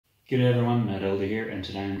G'day everyone, Matt Elder here, and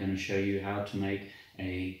today I'm going to show you how to make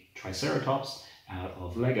a Triceratops out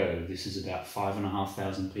of Lego. This is about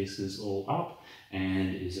 5,500 pieces all up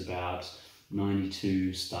and is about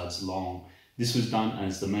 92 studs long. This was done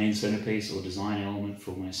as the main centerpiece or design element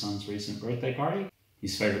for my son's recent birthday party.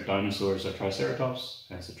 His favourite dinosaur is a Triceratops,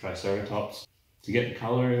 that's a Triceratops. To get the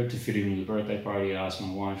colour to fit in with the birthday party, I asked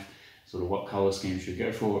my wife sort of what colour scheme should we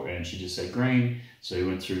go for, and she just said green. So we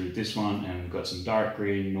went through this one and we've got some dark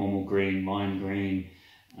green, normal green, lime green,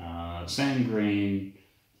 sand green,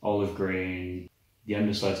 olive green. The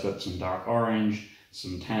underside's got some dark orange,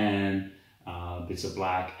 some tan, bits of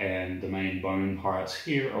black, and the main bone parts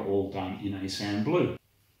here are all done in a sand blue.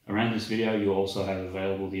 Around this video you'll also have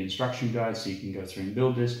available the instruction guide so you can go through and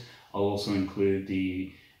build this. I'll also include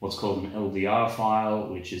what's called an LDR file,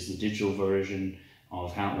 which is the digital version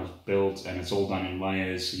of how it was built, and it's all done in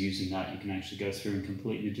layers, so using that you can actually go through and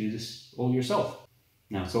completely do this all yourself.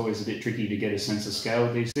 Now it's always a bit tricky to get a sense of scale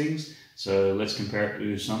of these things, so let's compare it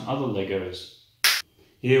to some other Legos.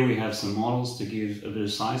 Here we have some models to give a bit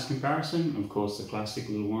of size comparison. Of course the classic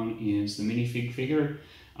little one is the minifig figure.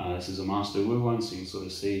 This is a Master Wu one, so you can sort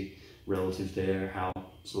of see relative there how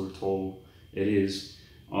sort of tall it is.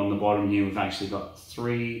 On the bottom here we've actually got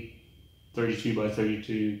three 32 by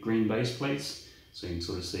 32 green base plates. So you can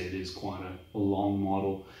sort of see it is quite a long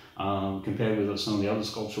model. Compared with some of the other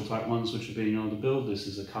sculptural type ones which have been able to build, this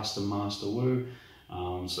is a custom Master Wu.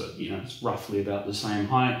 So you know, it's roughly about the same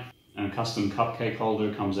height. And a custom cupcake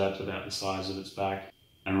holder comes out to about the size of its back.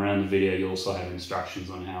 And around the video you also have instructions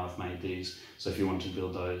on how I've made these. So if you want to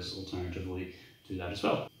build those alternatively, do that as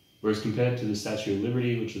well. Whereas compared to the Statue of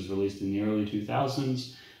Liberty, which was released in the early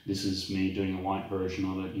 2000s, this is me doing a white version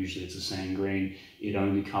of it. Usually it's a sand green. It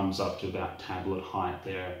only comes up to about tablet height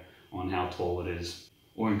there on how tall it is.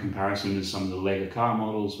 Or in comparison to some of the Lego car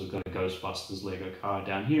models, we've got a Ghostbusters Lego car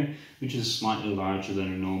down here, which is slightly larger than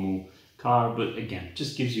a normal car, but again,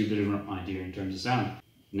 just gives you a bit of an idea in terms of sound.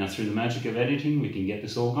 Now through the magic of editing, we can get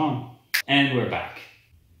this all gone. And we're back.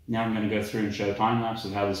 Now I'm going to go through and show a time lapse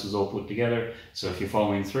of how this was all put together. So if you're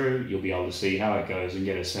following through, you'll be able to see how it goes and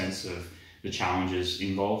get a sense of the challenges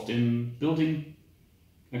involved in building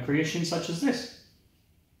a creation such as this.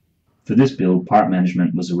 For this build, part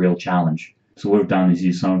management was a real challenge. So what we've done is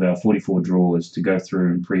use some of our 44 drawers to go through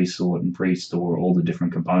and pre-sort and pre-store all the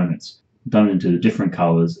different components, done into the different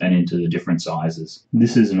colors and into the different sizes.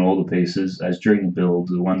 This isn't all the pieces, as during the build,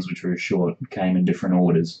 the ones which were short came in different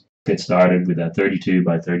orders. Get started with our 32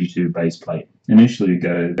 by 32 base plate. Initially we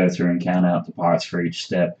go through and count out the parts for each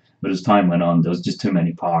step, but as time went on there was just too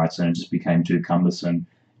many parts and it just became too cumbersome.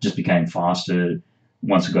 It just became faster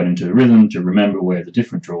once I got into a rhythm to remember where the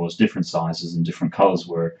different drawers, different sizes and different colors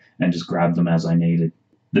were and just grab them as I needed.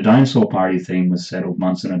 The dinosaur party theme was settled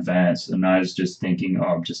months in advance, and I was just thinking, oh,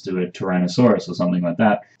 I'll just do a Tyrannosaurus or something like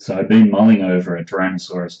that. So I'd been mulling over a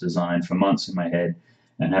Tyrannosaurus design for months in my head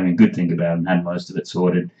and having a good think about it and had most of it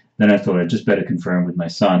sorted. Then I thought I'd just better confirm with my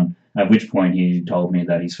son, at which point he told me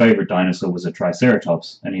that his favourite dinosaur was a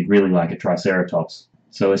Triceratops, and he'd really like a Triceratops.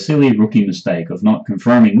 So a silly rookie mistake of not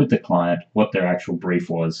confirming with the client what their actual brief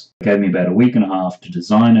was. It gave me about a week and a half to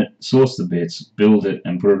design it, source the bits, build it,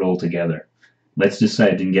 and put it all together. Let's just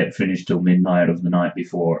say it didn't get finished till midnight of the night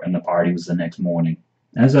before, and the party was the next morning.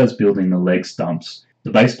 As I was building the leg stumps,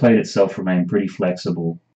 the base plate itself remained pretty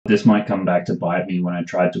flexible. This might come back to bite me when I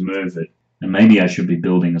tried to move it. And maybe I should be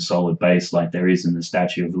building a solid base like there is in the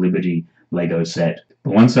Statue of Liberty Lego set.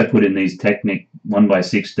 But once I put in these Technic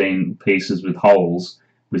 1x16 pieces with holes,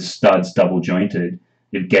 with studs double jointed,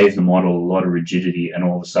 it gave the model a lot of rigidity and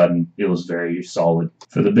all of a sudden it was very solid.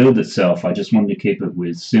 For the build itself, I just wanted to keep it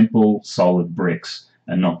with simple, solid bricks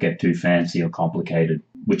and not get too fancy or complicated,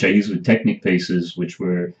 which I used with Technic pieces, which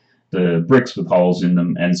were the bricks with holes in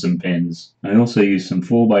them and some pins. I also used some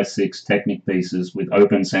 4x6 Technic pieces with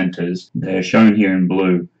open centers. They are shown here in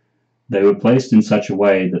blue. They were placed in such a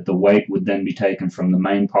way that the weight would then be taken from the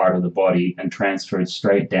main part of the body and transferred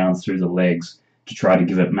straight down through the legs to try to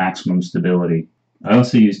give it maximum stability. I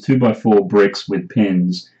also used 2x4 bricks with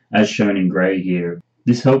pins, as shown in grey here.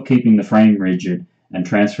 This helped keeping the frame rigid and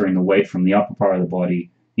transferring the weight from the upper part of the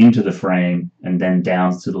body into the frame and then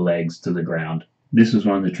down to the legs to the ground. This was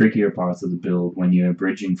one of the trickier parts of the build when you're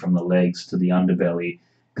bridging from the legs to the underbelly,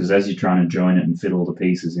 because as you're trying to join it and fit all the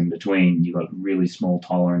pieces in between, you've got really small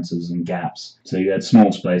tolerances and gaps. So you had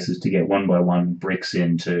small spaces to get 1x1 bricks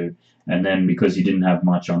into, and then because you didn't have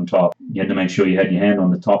much on top, you had to make sure you had your hand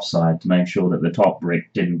on the top side to make sure that the top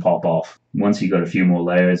brick didn't pop off. Once you got a few more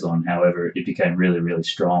layers on, however, it became really, really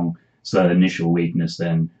strong, so that initial weakness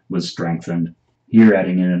then was strengthened. Here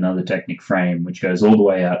adding in another Technic frame which goes all the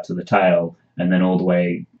way out to the tail and then all the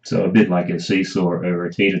way So a bit like a seesaw or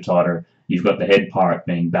a teeter-totter, you've got the head part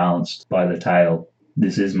being balanced by the tail.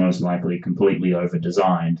 This is most likely completely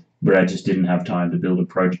over-designed, but I just didn't have time to build a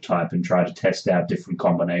prototype and try to test out different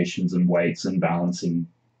combinations and weights and balancing.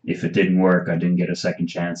 If it didn't work, I didn't get a second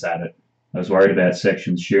chance at it. I was worried about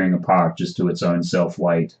sections shearing apart just to its own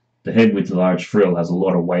self-weight. The head with the large frill has a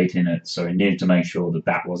lot of weight in it, so I needed to make sure that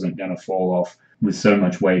that wasn't going to fall off. With so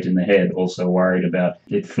much weight in the head, also worried about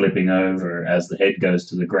it flipping over as the head goes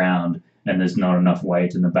to the ground and there's not enough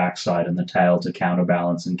weight in the backside and the tail to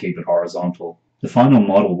counterbalance and keep it horizontal. The final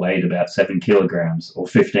model weighed about 7 kilograms or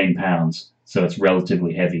 15 pounds, so it's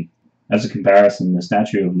relatively heavy. As a comparison, the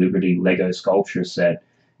Statue of Liberty LEGO sculpture set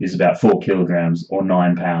is about 4 kilograms or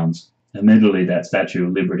 9 pounds. Admittedly, that Statue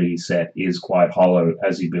of Liberty set is quite hollow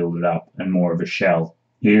as you build it up and more of a shell.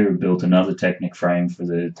 Here we built another Technic frame for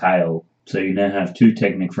the tail, so you now have 2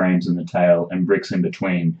 Technic frames in the tail and bricks in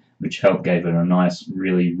between, which helped give it a nice,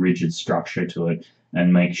 really rigid structure to it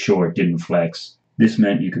and make sure it didn't flex. This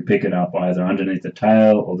meant you could pick it up either underneath the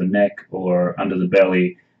tail or the neck or under the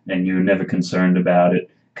belly, and you were never concerned about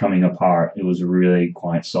it coming apart. It was a really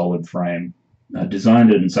quite solid frame. I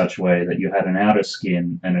designed it in such a way that you had an outer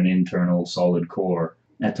skin and an internal solid core.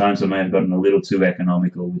 At times I may have gotten a little too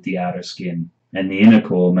economical with the outer skin, and the inner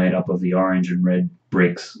core made up of the orange and red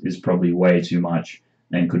bricks is probably way too much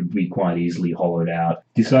and could be quite easily hollowed out.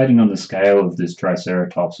 Deciding on the scale of this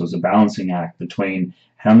Triceratops was a balancing act between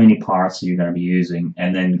how many parts are you going to be using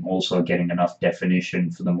and then also getting enough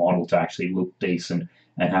definition for the model to actually look decent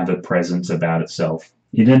and have a presence about itself.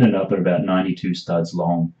 It ended up at about 92 studs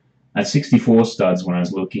long. At 64 studs when I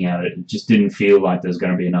was looking at it, it just didn't feel like there's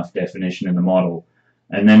going to be enough definition in the model.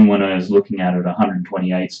 And then when I was looking at it at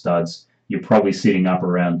 128 studs, you're probably sitting up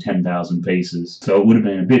around 10,000 pieces. So it would have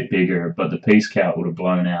been a bit bigger, but the piece count would have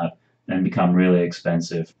blown out and become really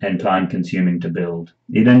expensive and time-consuming to build.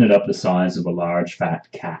 It ended up the size of a large fat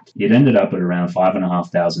cat. It ended up at around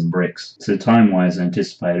 5,500 bricks. So time-wise, I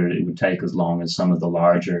anticipated it would take as long as some of the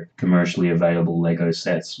larger commercially available LEGO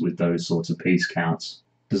sets with those sorts of piece counts.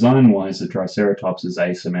 Design-wise, the Triceratops is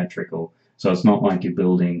asymmetrical, so it's not like you're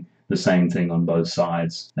building the same thing on both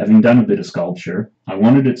sides. Having done a bit of sculpture, I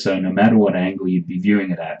wanted it so no matter what angle you'd be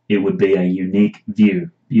viewing it at, it would be a unique view.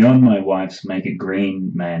 Beyond my wife's make it green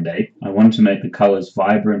mandate, I wanted to make the colors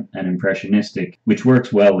vibrant and impressionistic, which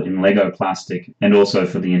works well in LEGO plastic and also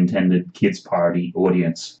for the intended kids party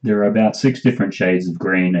audience. There are about 6 different shades of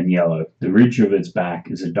green and yellow. The ridge of its back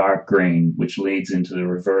is a dark green, which leads into the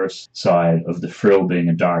reverse side of the frill being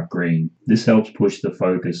a dark green. This helps push the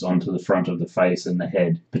focus onto the front of the face and the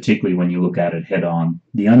head, particularly when you look at it head on.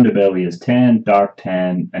 The underbelly is tan,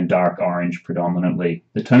 and dark orange predominantly.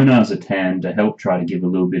 The toenails are tan to help try to give a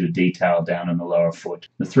little bit of detail down in the lower foot.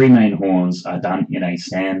 The 3 main horns are done in a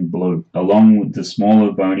sand blue, along with the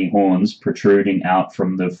smaller bony horns protruding out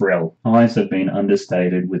from the frill. Eyes have been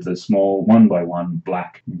understated with a small 1x1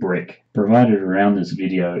 black brick. Provided around this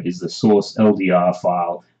video is the source LDR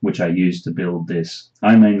file which I used to build this.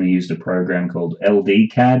 I mainly used a program called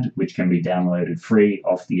LDCAD, which can be downloaded free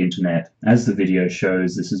off the internet. As the video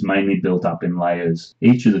shows, this is mainly built up in layers.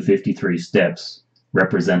 Each of the 53 steps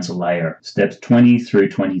represents a layer. Steps 20 through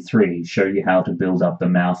 23 show you how to build up the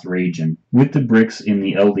mouth region. With the bricks in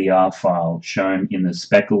the LDR file shown in the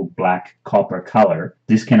speckled black copper color,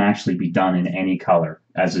 this can actually be done in any color,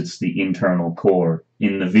 as it's the internal core.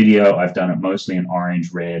 In the video, I've done it mostly in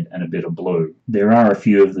orange, red, and a bit of blue. There are a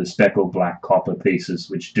few of the speckled black copper pieces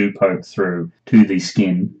which do poke through to the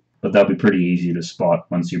skin, but they'll be pretty easy to spot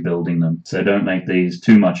once you're building them. So don't make these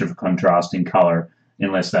too much of a contrasting color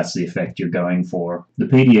unless that's the effect you're going for. The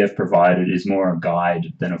PDF provided is more a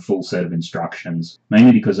guide than a full set of instructions,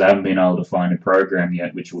 mainly because I haven't been able to find a program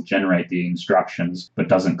yet which will generate the instructions but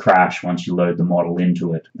doesn't crash once you load the model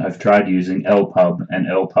into it. I've tried using LPub and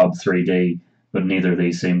LPub 3D, but neither of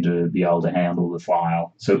these seem to be able to handle the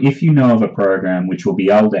file. So if you know of a program which will be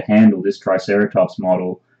able to handle this Triceratops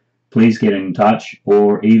model, please get in touch,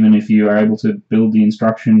 or even if you are able to build the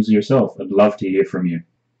instructions yourself, I'd love to hear from you.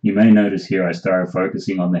 You may notice here I started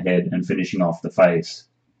focusing on the head and finishing off the face.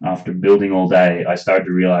 After building all day, I started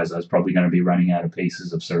to realize I was probably going to be running out of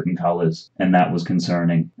pieces of certain colors, and that was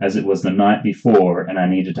concerning, as it was the night before and I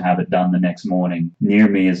needed to have it done the next morning. Near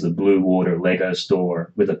me is the Blue Water LEGO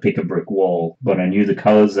store with a pick-a-brick wall, but I knew the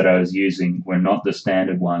colors that I was using were not the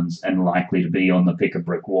standard ones and likely to be on the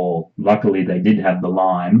pick-a-brick wall. Luckily, they did have the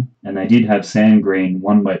lime, and they did have sand green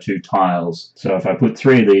 1x2 tiles, so if I put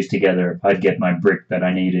 3 of these together, I'd get my brick that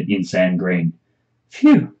I needed in sand green.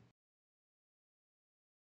 Phew!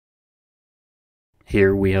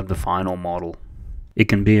 Here we have the final model. It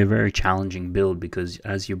can be a very challenging build because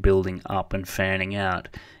as you're building up and fanning out,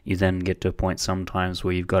 you then get to a point sometimes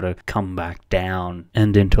where you've got to come back down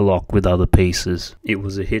and interlock with other pieces. It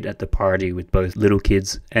was a hit at the party with both little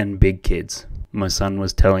kids and big kids. My son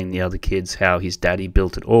was telling the other kids how his daddy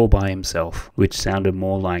built it all by himself, which sounded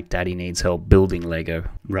more like daddy needs help building Lego,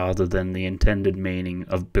 rather than the intended meaning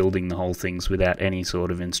of building the whole things without any sort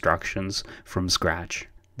of instructions from scratch.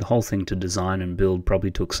 The whole thing to design and build probably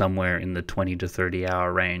took somewhere in the 20 to 30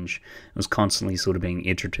 hour range. It was constantly sort of being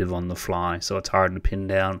iterative on the fly, so it's hard to pin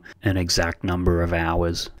down an exact number of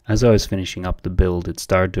hours. As I was finishing up the build, it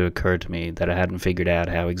started to occur to me that I hadn't figured out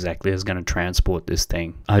how exactly I was going to transport this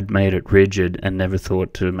thing. I'd made it rigid and never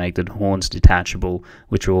thought to make the horns detachable,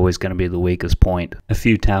 which were always going to be the weakest point. A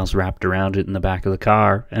few towels wrapped around it in the back of the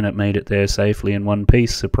car, and it made it there safely in one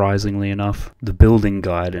piece, surprisingly enough. The building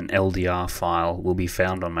guide and LDR file will be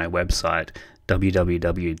found on my website,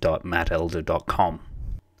 www.mattelder.com.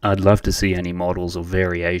 I'd love to see any models or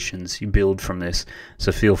variations you build from this,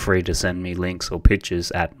 so feel free to send me links or pictures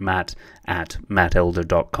at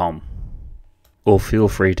matt@mattelder.com. Or feel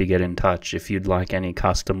free to get in touch if you'd like any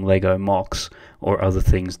custom LEGO MOCs or other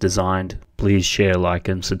things designed. Please share, like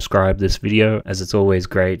and subscribe this video, as it's always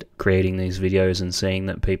great creating these videos and seeing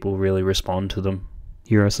that people really respond to them.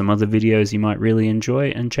 Here are some other videos you might really enjoy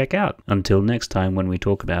and check out. Until next time when we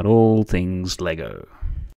talk about all things LEGO.